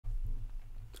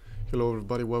Hello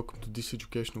everybody, welcome to this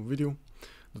educational video.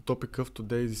 The topic of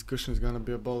today's discussion is gonna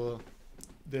be about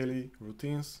daily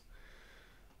routines.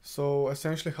 So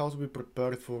essentially how to be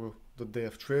prepared for the day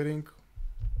of trading.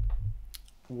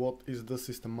 What is the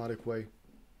systematic way?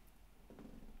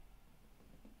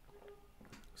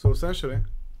 So essentially,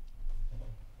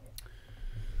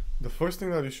 the first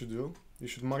thing that you should do, you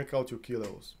should mark out your key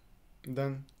levels.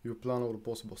 Then you plan all the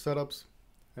possible setups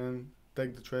and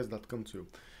take the trades that come to you.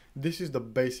 This is the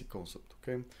basic concept,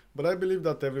 okay? But I believe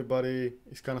that everybody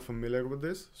is kind of familiar with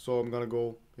this, so I'm gonna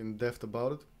go in depth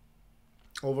about it.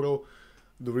 Overall,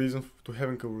 the reason to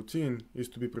having a routine is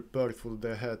to be prepared for the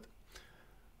day ahead.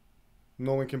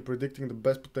 Knowing and predicting the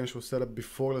best potential setup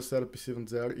before the setup is even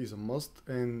there is a must,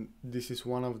 and this is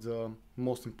one of the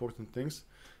most important things,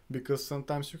 because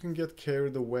sometimes you can get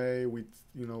carried away with,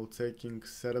 taking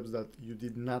setups that you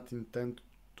did not intend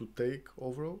to take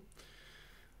overall.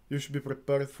 You should be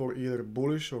prepared for either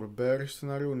bullish or bearish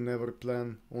scenario. Never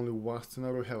plan only one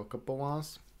scenario, have a couple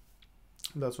ones.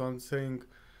 That's why I'm saying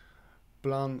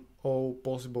plan all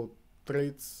possible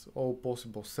trades, all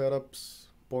possible setups.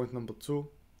 Point number 2,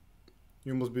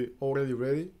 you must be already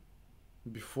ready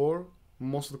before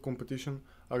most of the competition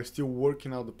are still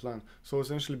working out the plan. So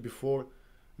essentially before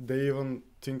they even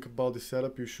think about the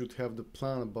setup, you should have the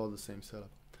plan about the same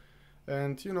setup.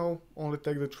 And only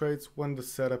take the trades when the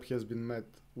setup has been met,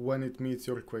 when it meets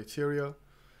your criteria,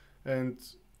 and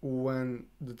when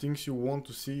the things you want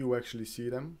to see, you actually see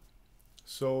them.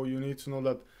 So you need to know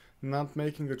that not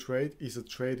making a trade is a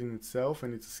trade in itself,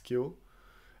 and it's a skill.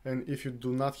 And if you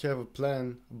do not have a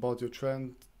plan about your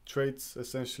trades,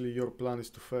 essentially your plan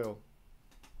is to fail.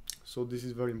 So this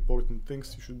is very important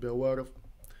things you should be aware of.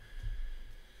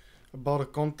 About the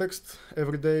context,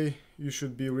 every day you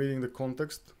should be reading the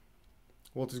context,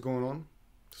 what is going on.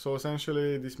 So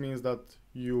essentially this means that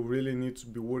you really need to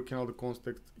be working out the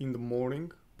context in the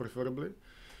morning, preferably,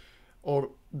 or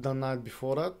the night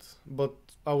before that. But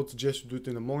I would suggest you do it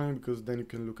in the morning, because then you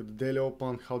can look at the daily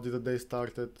open, how did the day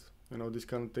started, these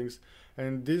kind of things.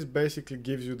 And this basically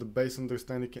gives you the base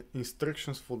understanding and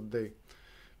instructions for the day.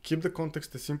 Keep the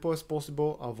context as simple as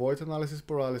possible, avoid analysis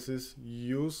paralysis,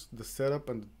 use the setup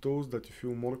and the tools that you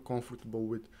feel more comfortable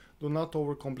with. Do not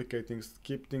overcomplicate things,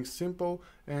 keep things simple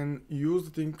and use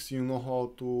the things you know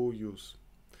how to use.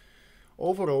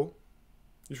 Overall,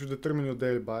 you should determine your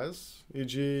daily bias,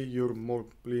 e.g. you're more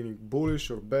leaning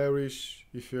bullish or bearish.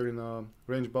 If you're in a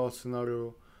range bound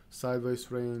scenario,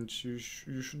 sideways range, you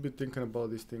should be thinking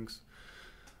about these things.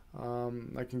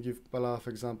 I can give a lot of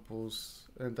examples,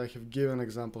 and I have given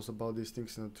examples about these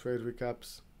things in the trade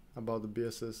recaps about the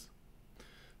BSS.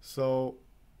 So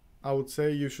I would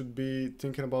say you should be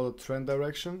thinking about the trend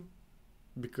direction,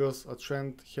 because a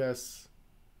trend has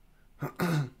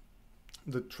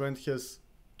the trend has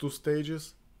two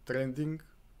stages: trending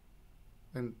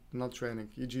and not trending,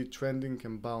 e.g. trending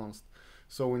and balanced.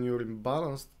 So when you're in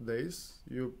balanced days,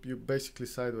 you're basically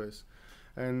sideways.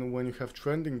 And when you have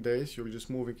trending days, you're just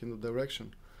moving in the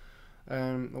direction.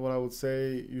 And what I would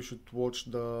say, you should watch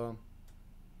if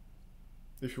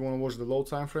you want to watch the low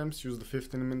time frames, use the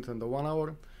 15-minute and the 1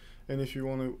 hour. And if you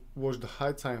want to watch the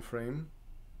high time frame,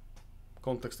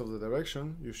 context of the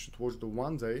direction, you should watch the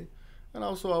 1 day. And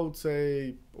also I would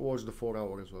say watch the 4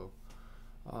 hour as well.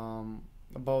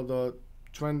 About the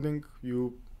trending,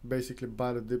 you basically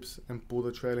buy the dips and pull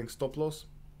the trailing stop loss,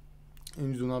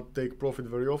 and you do not take profit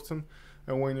very often.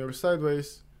 And when you're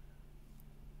sideways,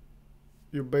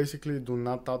 you basically do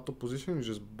not auto position, you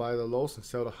just buy the lows and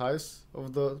sell the highs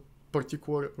of the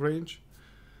particular range.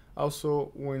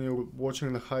 Also, when you're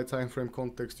watching the high time frame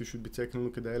context, you should be taking a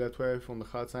look at the Elliott wave on the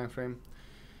high time frame,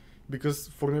 because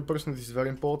for me personally this is very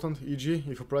important. E.g.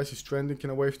 if a price is trending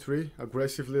in a wave 3,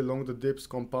 aggressively long the dips,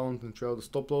 compound and trail the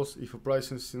stop loss. If a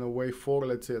price is in a wave 4,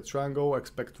 let's say a triangle,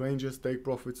 expect ranges, take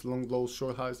profits, long lows,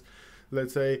 short highs.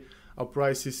 Let's say a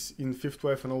price is in 5th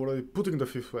wave and already putting the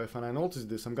 5th wave, and I notice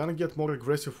this, I'm gonna get more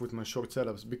aggressive with my short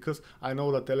setups, because I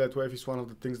know that Elliott wave is one of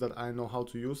the things that I know how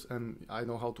to use and I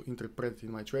know how to interpret it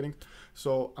in my trading.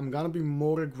 So I'm gonna be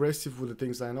more aggressive with the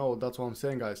things I know. That's what I'm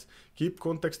saying, guys. Keep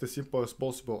context as simple as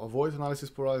possible, avoid analysis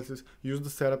paralysis, use the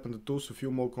setup and the tools you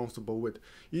feel more comfortable with.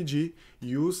 E.g.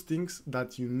 use things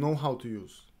that you know how to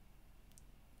use.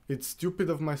 It's stupid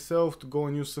of myself to go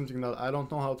and use something that I don't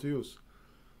know how to use.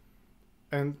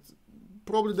 And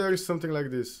probably there is something like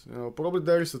this, probably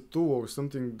there is a tool or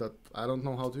something that I don't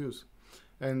know how to use,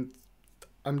 and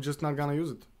I'm just not gonna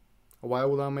use it. Why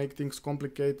would I make things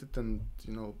complicated and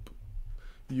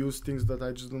use things that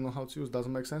I just don't know how to use?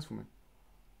 Doesn't make sense for me.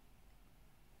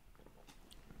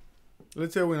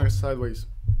 Let's say we're in a sideways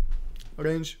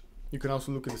range. You can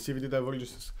also look at the CVD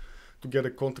divergences. to get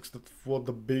a context of what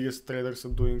the biggest traders are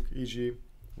doing, e.g.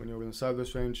 when you're in a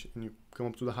sideways range and you come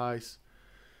up to the highs.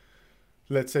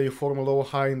 Let's say you form a lower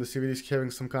high and the CVD is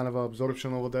having some kind of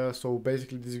absorption over there. So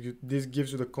basically this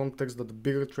gives you the context that the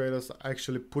bigger traders are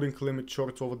actually putting limit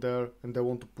shorts over there and they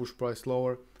want to push price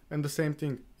lower. And the same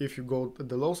thing, if you go at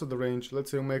the lows of the range,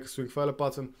 let's say you make a swing failure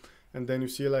pattern and then you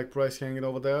see like price hanging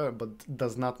over there but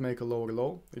does not make a lower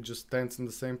low, it just stands in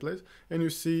the same place, and you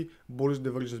see bullish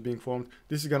divergence being formed.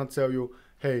 This is gonna tell you,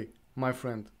 hey my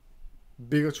friend,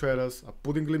 bigger traders are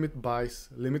putting limit buys,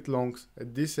 limit longs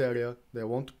at this area. They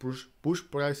want to push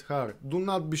price higher. Do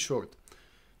not be short.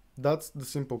 That's the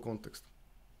simple context.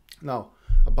 Now,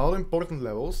 about important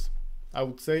levels, I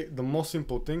would say the most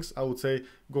simple things, I would say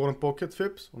golden pocket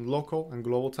fips on local and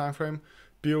global time frame.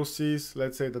 POCs,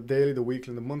 let's say the daily, the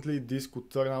weekly, and the monthly, this could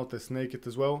turn out as naked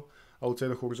as well. I would say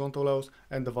the horizontal levels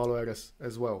and the value areas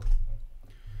as well.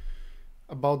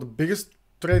 About the biggest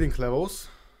trading levels,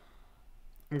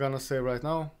 I'm gonna say right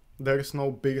now, there is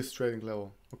no biggest trading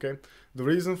level, okay? The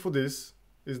reason for this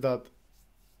is that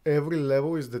every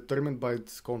level is determined by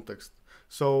its context.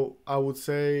 So I would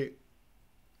say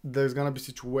there's gonna be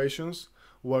situations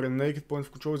where a naked point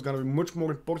of control is gonna be much more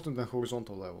important than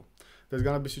horizontal level. There's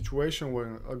gonna be a situation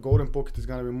where a golden pocket is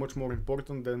gonna be much more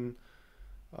important than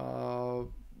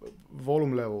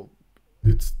volume level.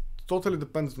 It's totally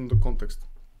dependent on the context.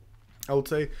 I would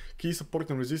say key support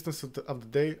and resistance of the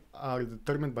day are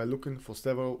determined by looking for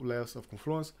several layers of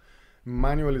confluence,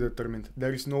 manually determined.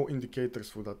 There is no indicators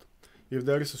for that. If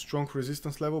there is a strong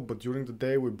resistance level, but during the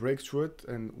day we break through it,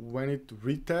 and when it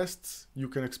retests, you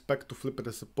can expect to flip it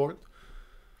as support.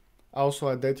 Also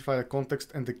identify the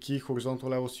context and the key horizontal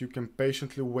levels. You can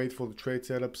patiently wait for the trade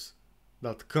setups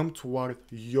that come toward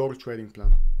your trading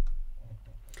plan.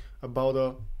 About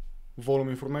the volume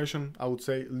information, I would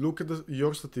say look at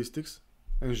your statistics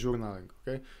and journaling,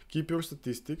 okay? Keeping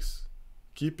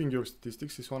your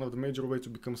statistics is one of the major ways to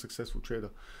become a successful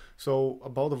trader. So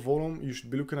about the volume, you should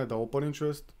be looking at the open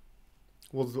interest.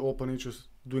 What's the open interest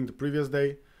doing the previous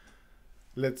day?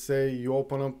 Let's say you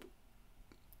open up,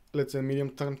 let's say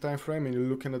medium term time frame, and you're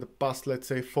looking at the past, let's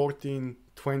say 14,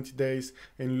 20 days,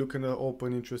 and you look at the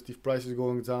open interest. If price is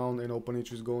going down and open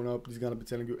interest is going up, it's gonna be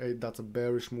telling you, hey, that's a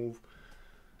bearish move.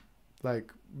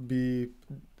 Like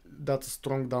that's a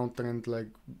strong downtrend. Like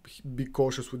be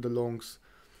cautious with the longs.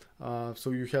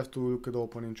 So you have to look at the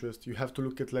open interest. You have to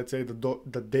look at, let's say,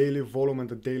 the daily volume and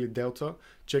the daily delta.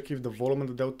 Check if the volume and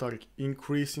the delta are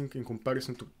increasing in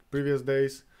comparison to previous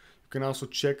days. You can also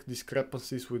check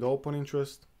discrepancies with open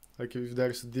interest, like if there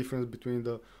is a difference between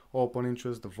the open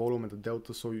interest, the volume, and the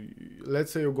delta. So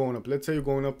let's say you're going up. Let's say you're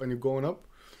going up and you're going up,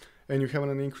 and you have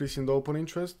an increase in the open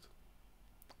interest.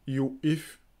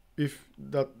 If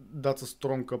that's a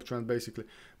strong uptrend basically.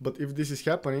 But if this is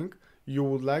happening, you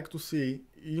would like to see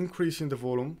increase in the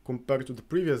volume compared to the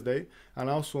previous day, and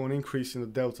also an increase in the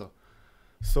delta.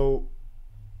 So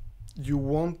you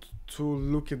want to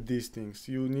look at these things.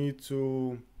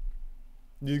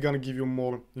 This is gonna give you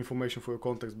more information for your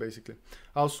context basically.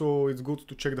 Also, it's good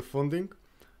to check the funding,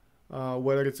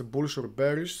 whether it's a bullish or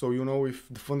bearish. So you know if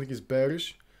the funding is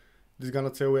bearish, this is gonna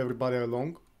tell you everybody are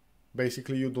long.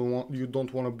 Basically, you don't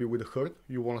want to be with the herd.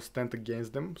 You want to stand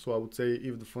against them. So I would say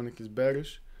if the funding is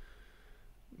bearish,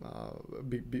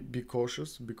 be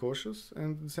cautious,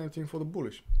 and the same thing for the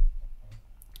bullish.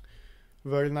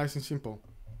 Very nice and simple.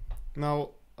 Now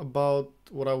about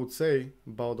what I would say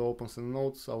about the opens and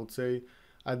nodes, I would say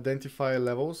identify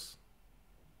levels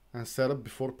and setup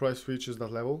before price reaches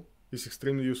that level is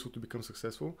extremely useful to become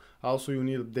successful. Also, you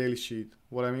need a daily sheet.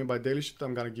 What I mean by daily sheet,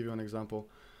 I'm gonna give you an example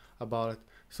about it.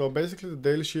 So basically the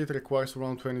daily sheet requires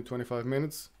around 20-25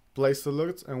 minutes. Place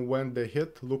alerts, and when they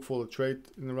hit, look for the trade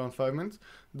in around 5 minutes.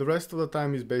 The rest of the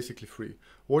time is basically free.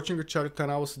 Watching a chart 10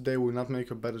 hours a day will not make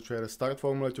you a better trader. Start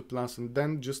formulate your plans and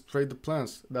then just trade the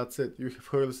plans. That's it. You have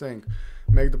heard the saying,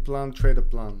 make the plan, trade the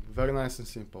plan. Very nice and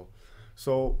simple.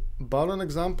 So about an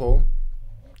example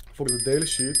for the daily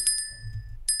sheet.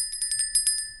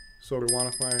 Sorry, one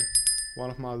of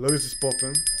my alerts is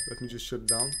popping. Let me just shut it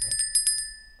down.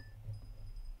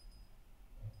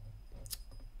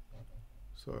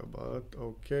 Sorry about that.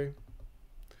 Okay.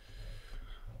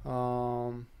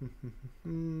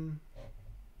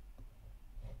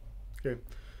 Okay.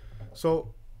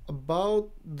 So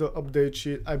about the update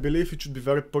sheet, I believe it should be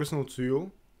very personal to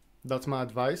you. That's my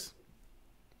advice.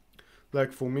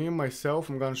 Like for me, myself,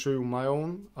 I'm gonna show you my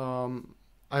own.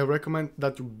 I recommend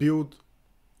that you build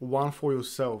one for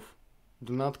yourself.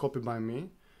 Do not copy by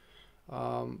me.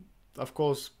 Of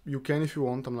course, you can if you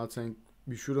want. I'm not saying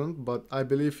you shouldn't, but I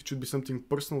believe it should be something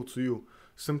personal to you,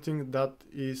 something that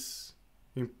is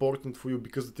important for you,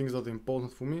 because the things that are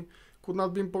important for me could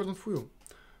not be important for you.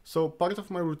 So part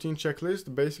of my routine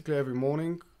checklist, basically every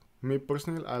morning, me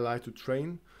personally, I like to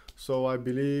train. So I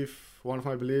believe, one of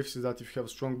my beliefs is that if you have a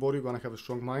strong body, you're gonna have a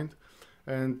strong mind.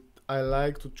 And I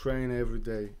like to train every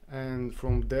day. And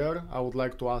from there, I would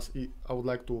like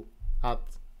to add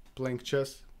playing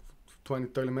chess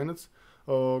 20-30 minutes,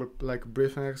 or like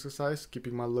breathing exercise,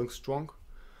 keeping my lungs strong.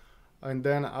 And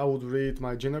then I would read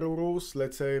my general rules.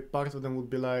 Let's say part of them would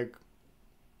be like,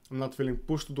 I'm not feeling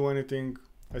pushed to do anything.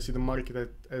 I see the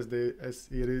market as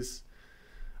it is.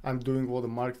 I'm doing what the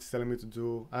market is telling me to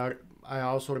do. I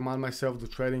also remind myself the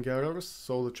trading errors.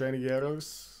 So the trading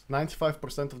errors,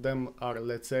 95% of them are,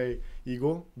 let's say,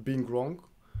 ego, being wrong.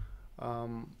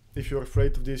 If you're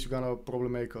afraid of this, you're gonna probably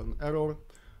make an error.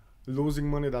 Losing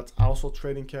money, that's also a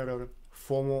trading error.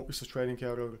 FOMO is a trading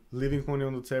error. Leaving money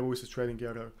on the table is a trading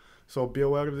error. So be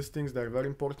aware of these things, they're very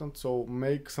important. So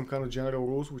make some kind of general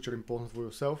rules which are important for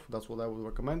yourself. That's what I would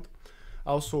recommend.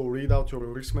 Also read out your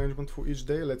risk management for each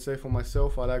day. Let's say for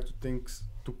myself, I like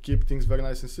to keep things very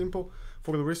nice and simple.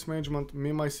 For the risk management,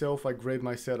 myself, I grade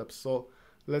my setups. So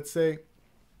let's say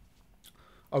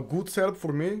a good setup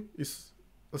for me is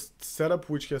a setup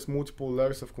which has multiple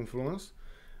layers of confluence.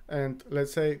 And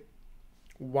let's say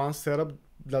one setup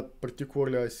that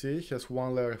particularly I see has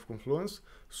one layer of confluence.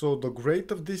 So the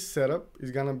grade of this setup is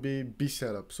gonna be B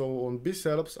setup. So on B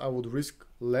setups, I would risk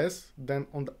less than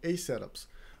on the A setups,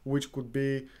 which could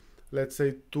be, let's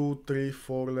say, 2, 3,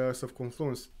 4 layers of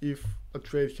confluence. If a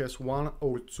trade has 1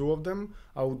 or 2 of them,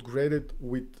 I would grade it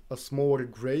with a smaller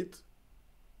grade,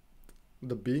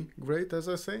 the B grade, as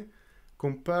I say,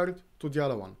 compared to the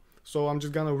other one. So I'm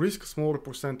just gonna risk a smaller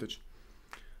percentage.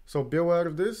 So be aware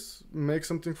of this, make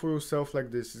something for yourself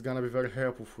like this, it's gonna be very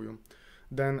helpful for you.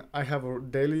 Then I have a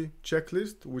daily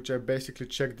checklist, which I basically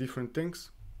check different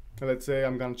things. Let's say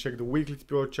I'm gonna check the weekly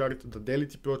TPO chart, the daily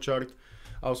TPO chart.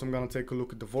 Also, I'm gonna take a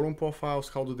look at the volume profiles,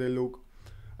 how do they look.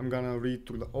 I'm gonna read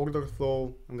through the order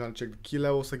flow, I'm gonna check the key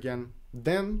levels again.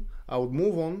 Then I would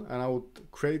move on and I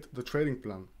would create the trading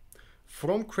plan.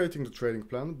 From creating the trading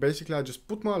plan, basically I just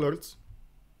put my alerts,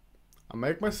 I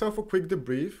make myself a quick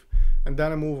debrief, and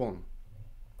then I move on.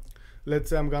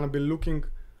 Let's say I'm gonna be looking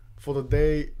for the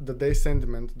day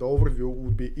sentiment. The overview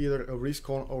would be either a risk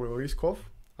on or a risk off.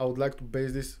 I would like to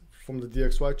base this from the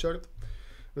DXY chart.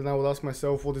 Then I would ask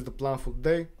myself, what is the plan for the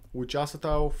day? Which asset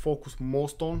I'll focus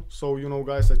most on? So, you know,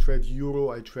 guys, I trade Euro,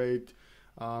 I trade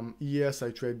ES,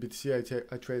 I trade BTC,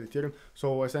 I trade Ethereum.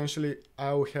 So essentially,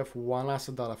 I will have one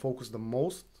asset that I focus the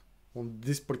most on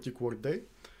this particular day.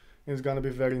 And it's gonna be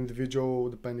very individual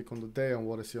depending on the day and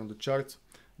what I see on the charts.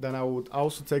 Then I would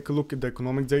also take a look at the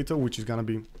economic data, which is gonna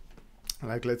be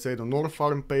like, let's say, the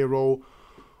non-farm payroll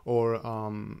or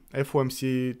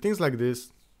FOMC, things like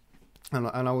this. And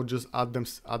I would just add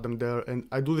them there. And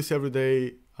I do this every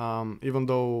day, even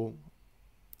though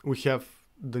we have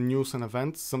the news and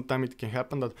events. Sometimes it can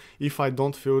happen that if I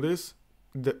don't feel this,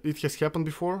 it has happened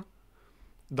before,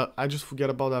 that I just forget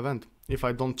about the event if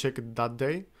I don't check it that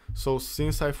day. So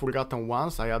since I've forgotten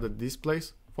once, I added this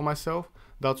place for myself.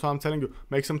 That's why I'm telling you,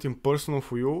 make something personal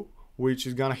for you, which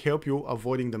is gonna help you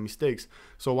avoiding the mistakes.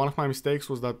 So one of my mistakes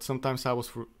was that sometimes I was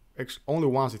only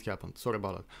once it happened. Sorry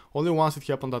about that. Only once it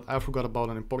happened that I forgot about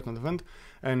an important event,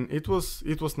 and it was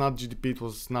not GDP, it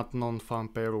was not non-farm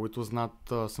payroll, it was not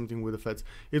something with the Feds.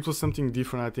 It was something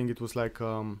different. I think it was like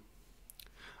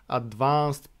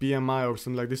advanced PMI or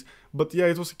something like this. But yeah,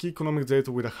 it was a key economic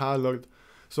data with a high alert.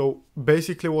 So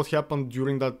basically what happened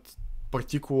during that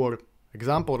particular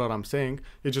example that I'm saying,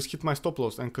 it just hit my stop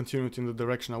loss and continued in the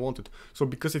direction I wanted. So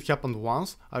because it happened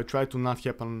once, I tried to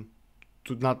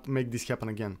not make this happen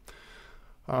again.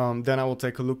 Then I will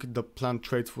take a look at the planned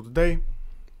trades for the day.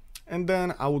 And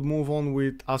then I would move on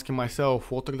with asking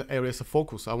myself, what are the areas of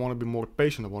focus? I want to be more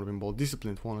patient, I want to be more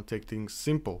disciplined, I want to take things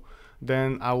simple.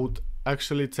 Then I would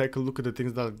actually take a look at the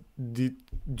things that I did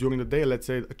during the day, let's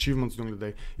say achievements during the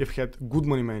day. If I had good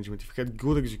money management, if I had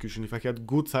good execution, if I had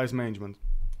good size management.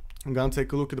 I'm gonna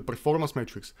take a look at the performance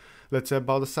metrics. Let's say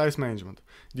about the size management.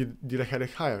 Did I have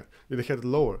it higher? Did I have it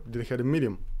lower? Did I have it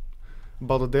medium?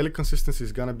 About the daily consistency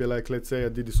is gonna be like, let's say I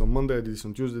did this on Monday, I did this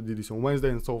on Tuesday, I did this on Wednesday,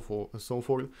 and so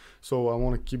forth. So I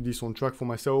want to keep this on track for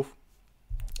myself.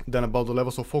 Then about the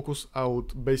levels of focus, I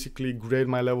would basically grade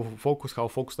my level of focus, how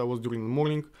focused I was during the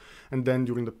morning, and then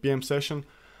during the PM session,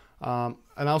 and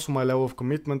also my level of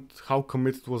commitment, how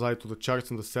committed was I to the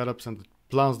charts and the setups and the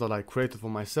plans that I created for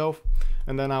myself.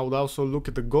 And then I would also look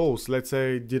at the goals. Let's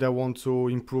say, did I want to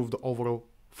improve the overall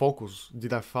focus?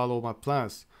 Did I follow my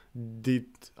plans? Did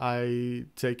I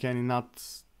take any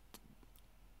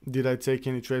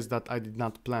trades that I did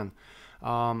not plan?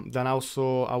 Then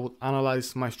also I would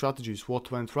analyze my strategies,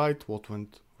 what went right, what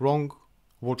went wrong,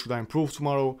 what should I improve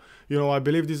tomorrow. You know, I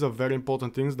believe these are very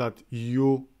important things that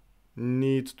you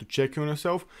need to check on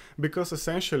yourself, because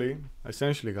essentially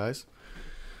guys,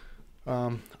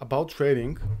 about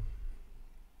trading,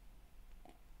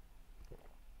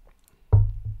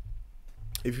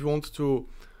 if you want to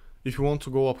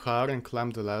go up higher and climb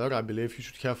the ladder, I believe you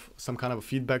should have some kind of a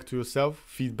feedback to yourself,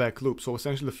 feedback loop. So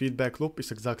essentially the feedback loop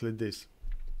is exactly this.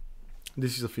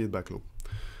 This is a feedback loop,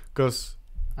 because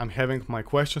I'm having my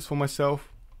questions for myself.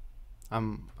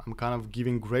 I'm kind of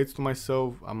giving grades to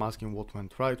myself. I'm asking what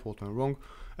went right, what went wrong.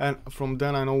 And from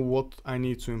then I know what I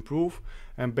need to improve.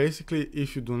 And basically,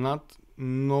 if you do not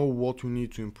know what you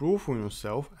need to improve on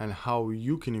yourself and how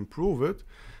you can improve it,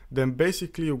 then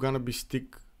basically you're gonna be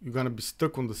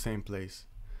stuck on the same place.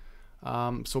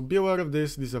 So be aware of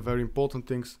this. These are very important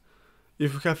things.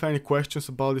 If you have any questions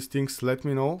about these things, let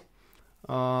me know.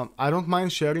 I don't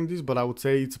mind sharing this, but I would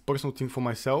say it's a personal thing for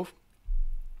myself.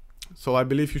 So I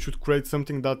believe you should create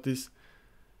something that is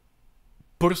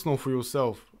personal for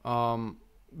yourself.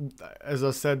 As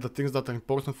I said, the things that are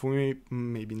important for me,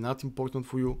 maybe not important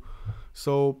for you.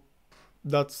 So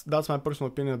that's my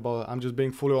personal opinion about it. I'm just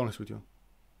being fully honest with you.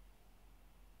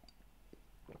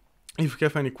 If you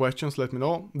have any questions, let me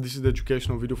know. This is the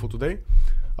educational video for today.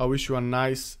 I wish you a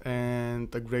nice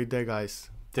and a great day, guys.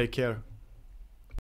 Take care.